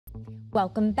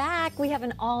Welcome back. We have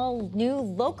an all-new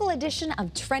local edition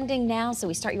of Trending Now, so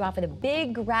we start you off with a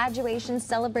big graduation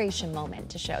celebration moment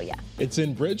to show you. It's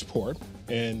in Bridgeport,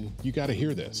 and you got to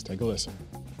hear this. Take a listen.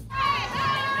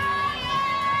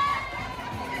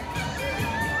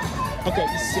 Okay,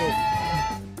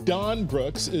 so Dawn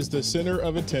Brooks is the center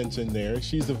of attention there.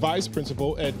 She's the vice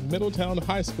principal at Middletown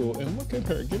High School, and look at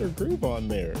her, get her groove on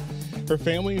there. Her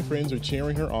family and friends are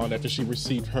cheering her on after she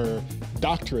received her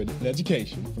doctorate in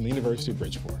education from the University of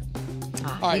Bridgeport.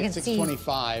 All right,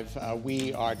 6:25,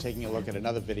 we are taking a look at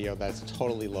another video that's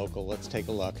totally local. Let's take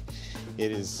a look.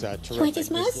 It is terrific.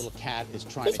 This little cat is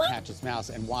trying to catch its mouse,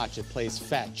 and watch, it plays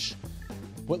fetch.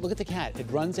 Look at the cat. It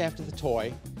runs after the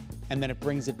toy, and then it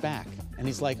brings it back. And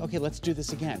he's like, okay, let's do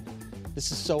this again.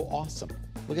 This is so awesome.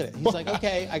 Look at it. He's like,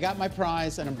 okay, I got my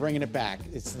prize, and I'm bringing it back.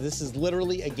 This is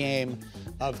literally a game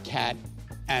of cat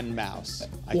and mouse.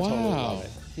 I totally love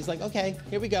it. He's like, okay,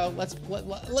 here we go.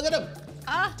 Look at him.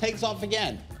 Takes off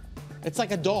again. It's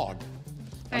like a dog.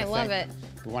 I love it.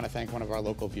 We want to thank one of our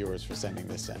local viewers for sending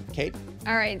this in. Kate?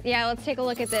 All right, yeah, let's take a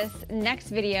look at this next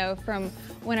video from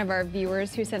one of our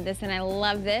viewers who sent this in. I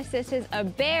love this. This is a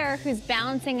bear who's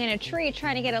balancing in a tree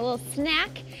trying to get a little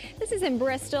snack. This is in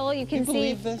Bristol. You can see.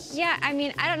 Believe this? Yeah, I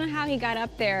mean, I don't know how he got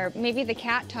up there. Maybe the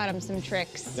cat taught him some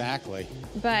tricks. Exactly.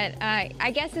 But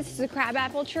I guess this is a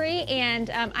crabapple tree,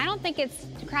 and I don't think it's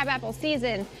crabapple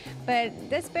season, but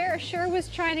this bear sure was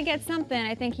trying to get something.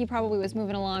 I think he probably was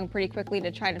moving along pretty quickly to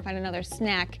try to find another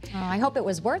snack. Oh, I hope it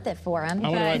was worth it for him. I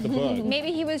want to write the book.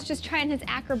 Maybe he was just trying his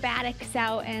acrobatics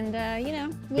out, and you know,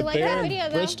 we The like bear that video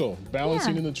in though. Bristol,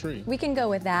 balancing in the tree. We can go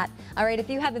with that. All right, if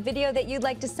you have a video that you'd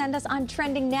like to send us on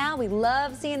Trending Now, we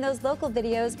love seeing those local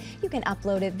videos. You can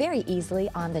upload it very easily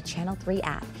on the Channel 3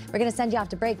 app. We're going to send you off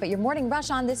to break, but your morning rush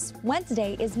on this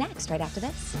Wednesday is next, right after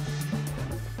this.